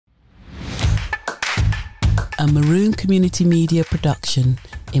a Maroon Community Media production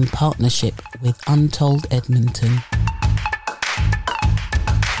in partnership with Untold Edmonton.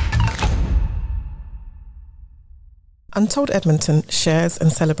 Untold Edmonton shares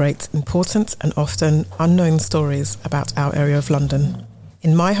and celebrates important and often unknown stories about our area of London.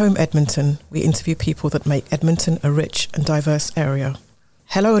 In my home Edmonton, we interview people that make Edmonton a rich and diverse area.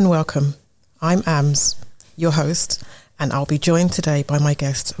 Hello and welcome. I'm Ams, your host, and I'll be joined today by my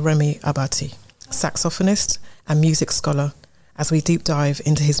guest, Remy Abati, saxophonist and music scholar, as we deep dive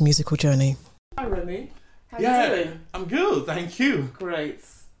into his musical journey. Hi Remy, how you doing? I'm good, thank you. Great.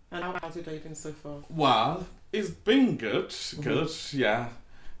 And how's your day been so far? Well, it's been good, yeah.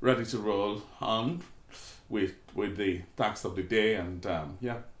 Ready to roll on with the tasks of the day, and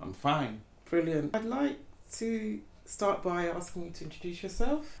I'm fine. Brilliant. I'd like to start by asking you to introduce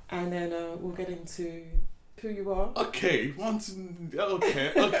yourself, and then we'll get into who you are. Okay,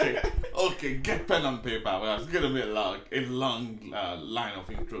 get pen and paper. Well, it's gonna be a long line of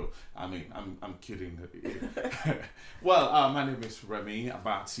intro. I mean, I'm kidding. Well, my name is Remy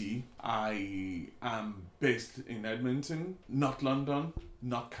Abati. I am based in Edmonton, not London,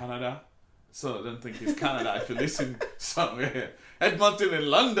 not Canada. So I don't think it's Canada if you listen somewhere. Edmonton in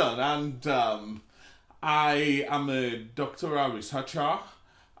London, and I am a doctoral researcher.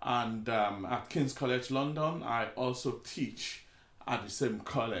 And at King's College London, I also teach at the same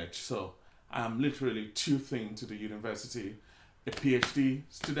college. So I'm literally two things to the university: a PhD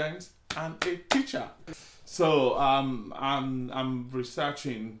student and a teacher. So I'm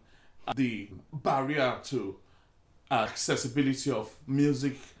researching the barrier to accessibility of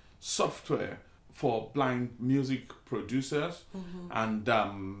music software for blind music producers. And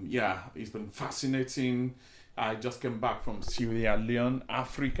it's been fascinating. I just came back from Sierra Leone,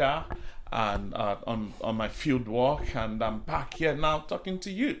 Africa, and on my field work, and I'm back here now talking to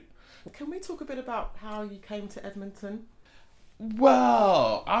you. Can we talk a bit about how you came to Edmonton?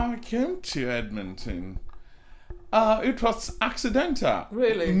 Well, I came to Edmonton. It was accidental.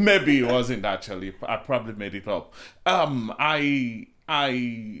 Really? Maybe it wasn't actually. I probably made it up.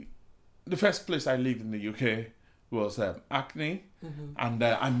 The first place I lived in the UK was Hackney, and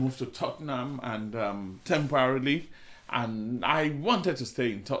I moved to Tottenham and temporarily, and I wanted to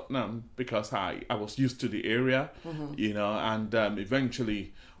stay in Tottenham because I was used to the area, and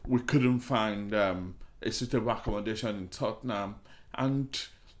eventually we couldn't find a suitable accommodation in Tottenham, and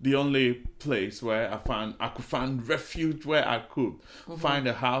the only place where I could find refuge, where I could find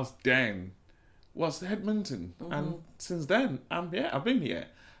a house then, was Edmonton, and since then I've been here.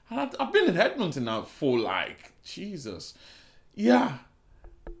 I've been in Edmonton now for over 8 years. Yeah.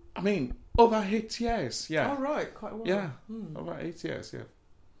 Oh, right, quite a while. Yeah, over 8 years. Yeah.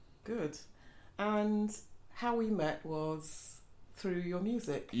 Good. And how we met was through your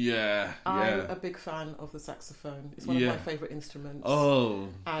music. Yeah. I'm a big fan of the saxophone. It's one of my favourite instruments. Oh,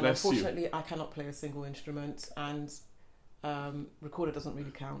 and unfortunately, I cannot play a single instrument, and recorder doesn't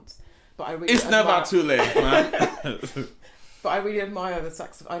really count. But I really never too late, man. But I really admire the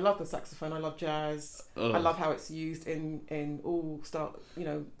saxophone. I love the saxophone. I love jazz. I love how it's used in all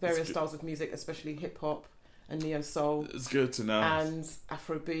various styles of music, especially hip hop and neo soul. It's good to know. And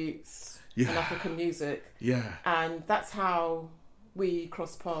Afro beats and African music. Yeah. And that's how we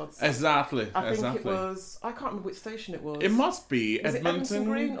crossed paths. Exactly. I think it was. I can't remember which station it was. It must be Edmonton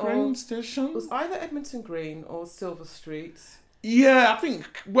Green Station. It was either Edmonton Green or Silver Street. Yeah, I think.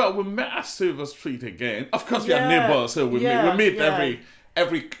 Well, we met at Silver Street again. Of course, we are neighbours, so we meet every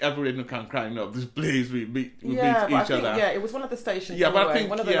nook and cranny of this place. We meet each other. Yeah, it was one of the stations. Yeah, anyway, but I think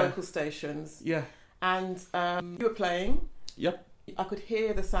one of the local stations. Yeah, and you were playing. Yep. I could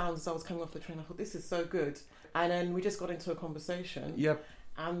hear the sounds as I was coming off the train. I thought, this is so good. And then we just got into a conversation. Yep.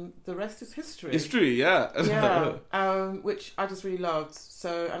 And the rest is history. History, yeah. Which I just really loved.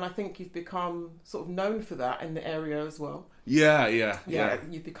 So, and I think you've become sort of known for that in the area as well. Yeah.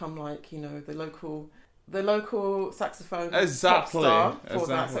 You've become like, the local saxophone exactly. pop star for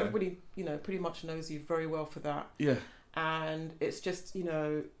that. So everybody, pretty much knows you very well for that. Yeah. And it's just,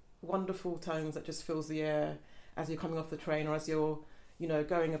 wonderful tones that just fills the air as you're coming off the train or as you're,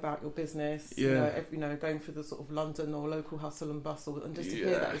 going about your business, going through the sort of London or local hustle and bustle, and just to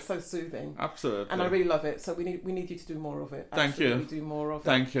hear that is so soothing. Absolutely. And I really love it. So we need you to do more of it. Thank you. Do more of it.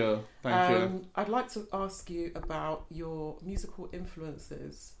 Thank you. I'd like to ask you about your musical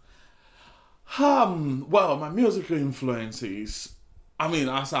influences. Well, my musical influences. I mean,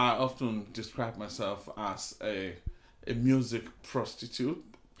 as I often describe myself as a music prostitute.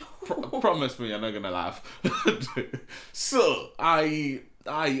 Promise me you're not gonna laugh. So I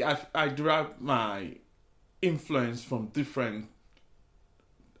derive my influence from different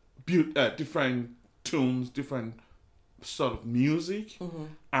tunes, different sort of music,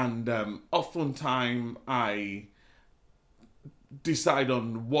 and oftentimes I decide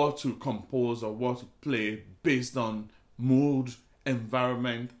on what to compose or what to play based on mood,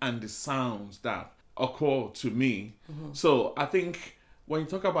 environment, and the sounds that occur to me. So I think when you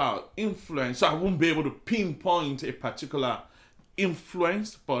talk about influence, so I won't be able to pinpoint a particular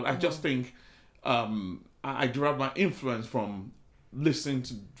influence, but I just think I derive my influence from listening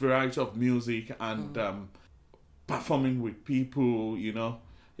to variety of music and performing with people,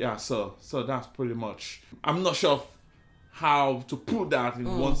 Yeah, so that's pretty much. I'm not sure how to put that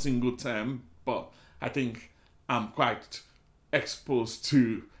in one single term, but I think I'm quite exposed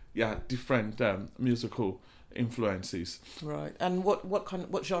to different musical influences. Right. And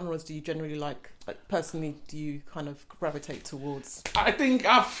what genres do you generally like? Personally, do you kind of gravitate towards? I think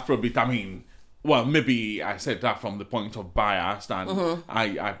Afrobeat. I mean, well, maybe I said that from the point of bias, and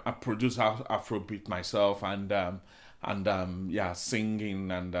I produce Afrobeat myself, and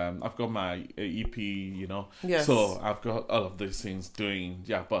singing, and I've got my EP, Yes. So I've got all of these things doing,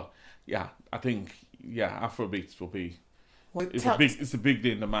 but I think Afrobeat will be. Well, it's a big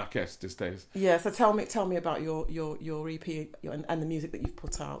deal in the market these days. Yeah, so tell me about your EP and the music that you've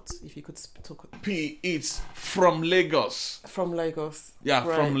put out. If you could talk. It's from Lagos. From Lagos. Yeah,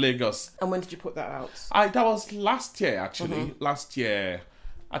 right. From Lagos. And when did you put that out? That was last year, actually. Last year,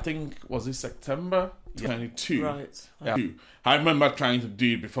 I think, was it September 22? Right. Yeah. I remember trying to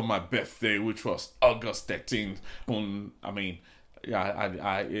do it before my birthday, which was August 13th.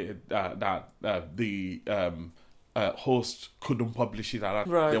 Host couldn't publish it.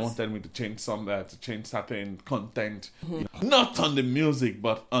 Right. They wanted me to change certain content, not on the music,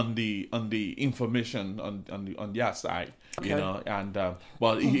 but on the information on their side, Okay. And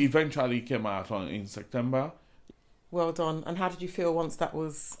it eventually came out in September. Well done. And how did you feel once that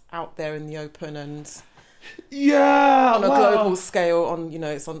was out there in the open and on a global scale?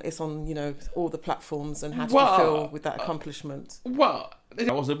 It's on all the platforms. And how did you feel with that accomplishment? Well,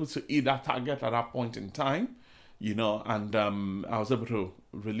 I was able to hit that target at that point in time. And I was able to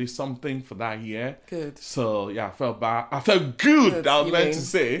release something for that year. Good. So I felt bad. I felt good. I was meant to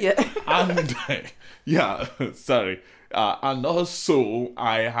say. Yeah. And sorry. And also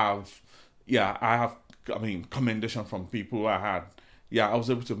I have commendation from people. I was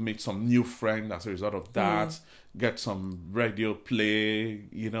able to meet some new friends as a result of that. Get some radio play.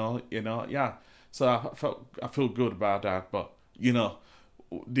 So I feel good about that. But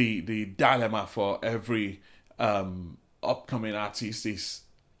the dilemma for every upcoming artist is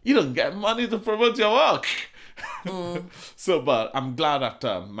you don't get money to promote your work. So, but I'm glad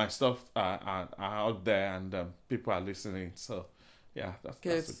that my stuff are out there and people are listening. So,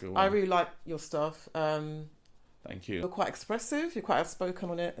 that's a good one. I really like your stuff. Thank you. You're quite expressive. You're quite outspoken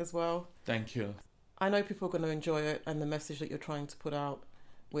on it as well. Thank you. I know people are going to enjoy it and the message that you're trying to put out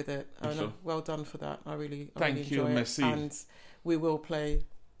with it. Sure. Well done for that. I really Thank you, enjoy merci. it. And we will play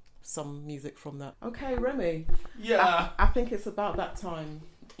some music from that. Okay, Remy. Yeah. I think it's about that time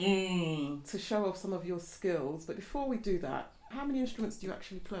to show off some of your skills. But before we do that, how many instruments do you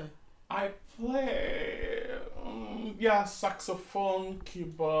actually play? I play, saxophone,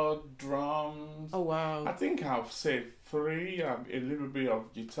 keyboard, drums. Oh, wow. I think I'll say 3. A little bit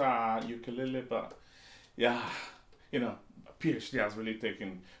of guitar, ukulele, but PhD has really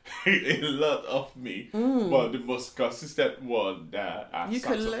taken a lot of me. But the most consistent one,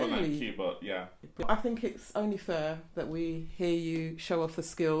 saxophone and keyboard, I think it's only fair that we hear you show off the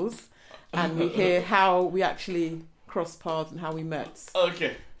skills and we hear how we actually crossed paths and how we met.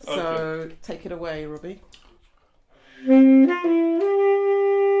 Okay. So take it away, Robbie.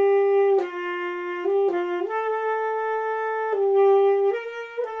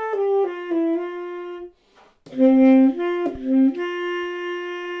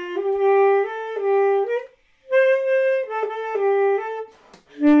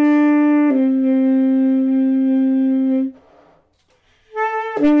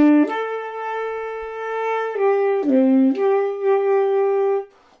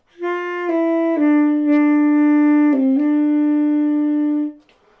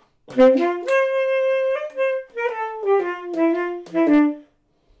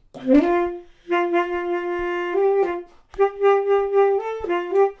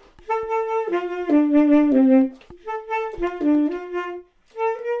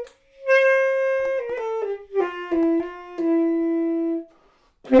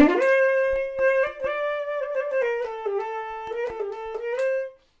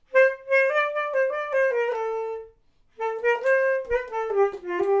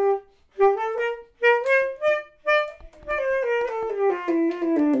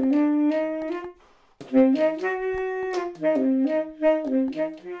 Yeah.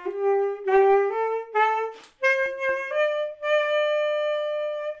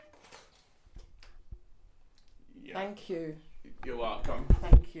 Thank you. You're welcome.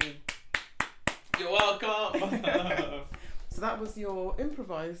 Thank you. You're welcome. So that was your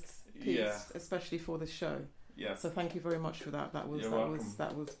improvised piece, Yeah. especially for the show. Yeah. So thank you very much for that. That was You're that welcome. was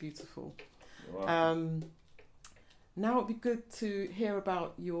that was beautiful. You're welcome. Now it'd be good to hear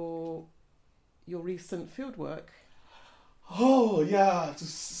about your recent fieldwork. Oh yeah, to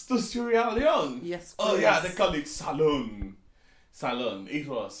Sierra Leone. Yes. Oh please. yeah, they call it Salon. Salon. It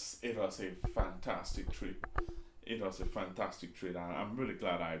was a fantastic trip. It was a fantastic trip, and I'm really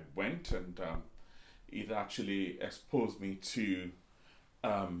glad I went, and it actually exposed me to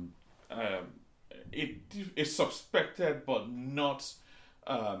it suspected but not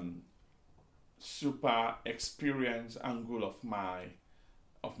super experienced angle of my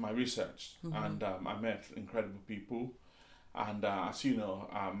research. Mm-hmm. And I met incredible people, and as you know,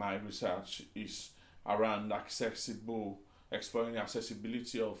 my research is around exploring the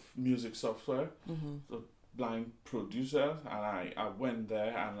accessibility of music software. Mm-hmm. So blind producer, and I went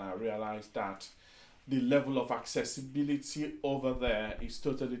there and I realized that the level of accessibility over there is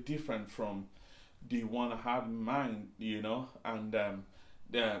totally different from the one I had in mind, you know, and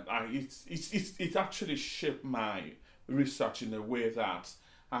it actually shaped my research in a way that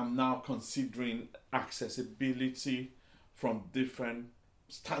I'm now considering accessibility from different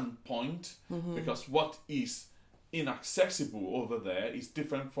standpoint, Mm-hmm. because what is inaccessible over there is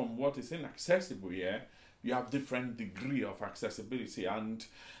different from what is inaccessible here. You have different degree of accessibility, and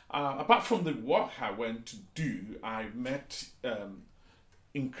apart from the work I went to do, I met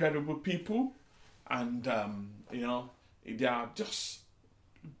incredible people, and you know, they are just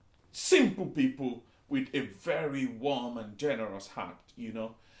simple people with a very warm and generous heart, you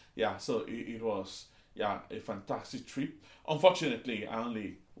know. Yeah, so it was a fantastic trip. Unfortunately, I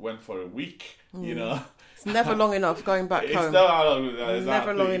only went for a week, you know. It's never long enough going back It's home. exactly.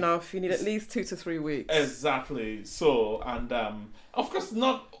 Never long enough. You need at least 2 to 3 weeks. Exactly. So, and of course,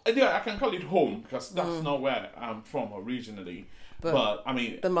 not. I can call it home because that's not where I'm from originally. But I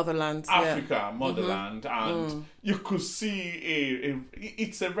mean, the motherland, Africa, motherland, and you could see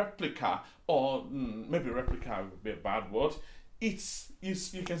it's a replica, or maybe replica would be a bad word. You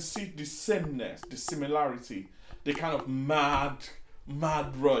can see the sameness, the similarity, the kind of mad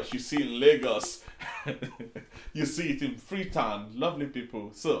rush you see in Lagos. You see it in Freetown. Lovely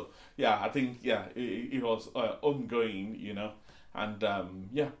people. So yeah, I think it was ongoing, you know, and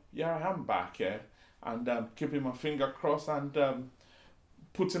I am back here, and keeping my finger crossed, and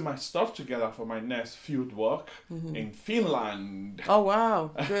putting my stuff together for my next field work in Finland. Oh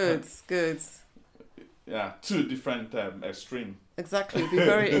wow, good, good. Yeah, 2 different extreme. Exactly. It'll be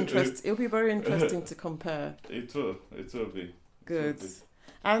very interesting. It'll be very interesting to compare. It will be. Good.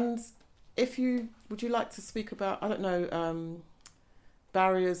 And would you like to speak about, I don't know,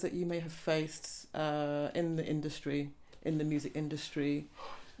 barriers that you may have faced in the industry, in the music industry?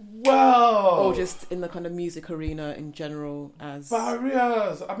 Well, or just in the kind of music arena in general, as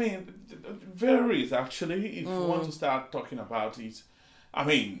barriers. I mean, it varies actually. If you want to start talking about it, I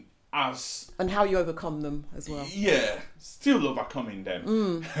mean, and how you overcome them as well. Yeah, still overcoming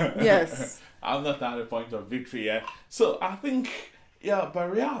them. Yes. I'm not at the point of victory yet. So I think,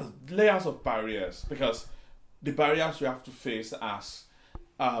 barriers, layers of barriers, because the barriers we have to face as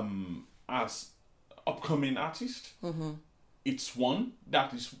upcoming artists. Mm-hmm. It's one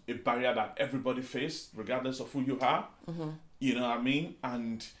that is a barrier that everybody faces, regardless of who you are. Mm-hmm. You know what I mean?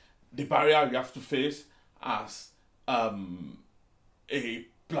 And the barrier you have to face as a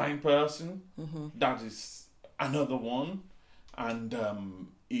blind person, that is another one. And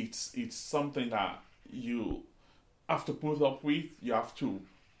it's something that you have to put up with. You have to,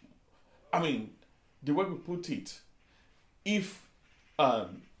 I mean, the way we put it, if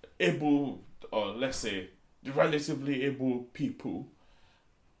able, or let's say the relatively able people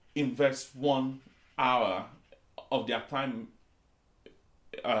invest 1 hour of their time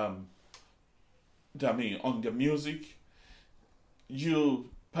on their music,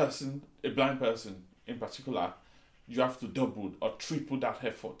 a blind person in particular, you have to double or triple that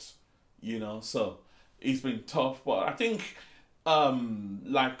effort, you know. So it's been tough, but I think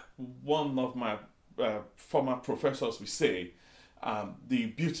like one of my former professors would say, the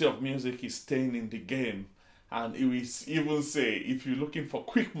beauty of music is staying in the game. And he will even say, if you're looking for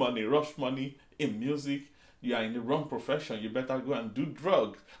quick money, rush money in music, you are in the wrong profession. You better go and do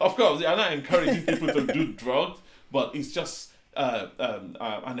drugs. Of course, they are not encouraging people to do drugs, but it's just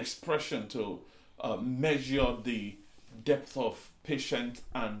an expression to measure the depth of patient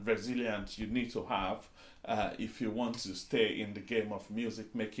and resilient you need to have if you want to stay in the game of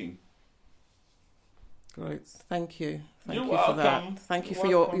music making. Great, thank you. You're You welcome. for that. Thank you You're for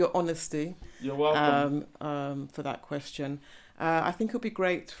welcome. your honesty. You're welcome. For that question. I think it'll be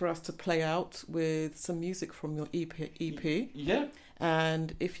great for us to play out with some music from your EP. Yeah.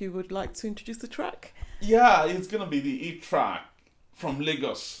 And if you would like to introduce the track. Yeah, it's gonna be the E track from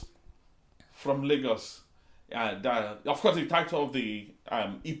Lagos. From Lagos. Of course, the title of the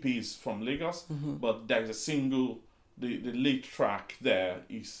EP is from Lagos, but there's a single. The lead track there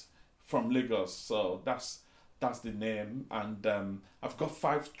is from Lagos, so that's the name. And I've got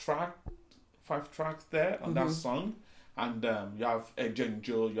 5 tracks there on that song. And you have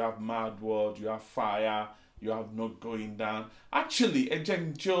Ejenjo, you have Mad World, you have Fire, you have Not Going Down. Actually,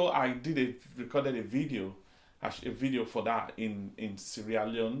 Ejenjo, I recorded a video for that in Sierra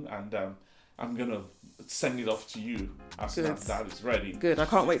Leone, and I'm gonna send it off to you as soon as that is ready. Good, I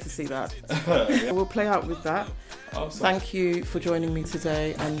can't wait to see that. Yeah. We'll play out with that. Awesome. Thank you for joining me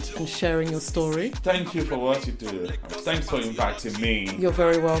today and sharing your story. Thank you for what you do. Thanks for inviting me. You're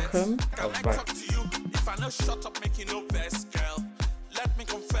very welcome. If I no shut up, making no best, girl. Let me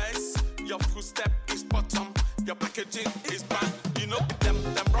confess, your footstep is bottom, your packaging is bad. You know them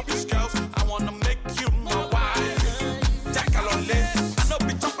rubbish girls. I wanna make you my wife. Jack Alole, I know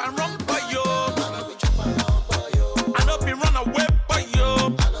be top and wrong by you. I know be run away by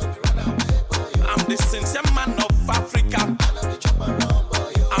you. I'm the sincere man of Africa.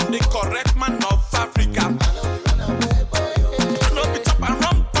 I'm the correct man of Africa. I know be top and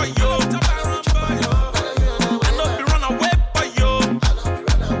wrong by you.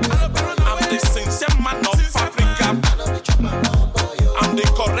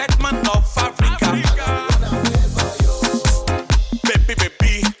 Correct man of Africa.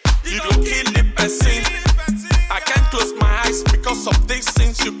 Baby, you don't kill the person. I can't close my eyes because of these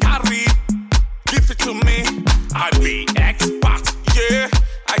things you carry. Give it to me, I be expert. Yeah,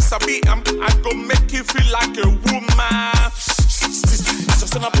 I sabi I go make you feel like a woman. I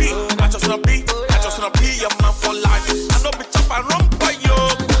just wanna be your man for life.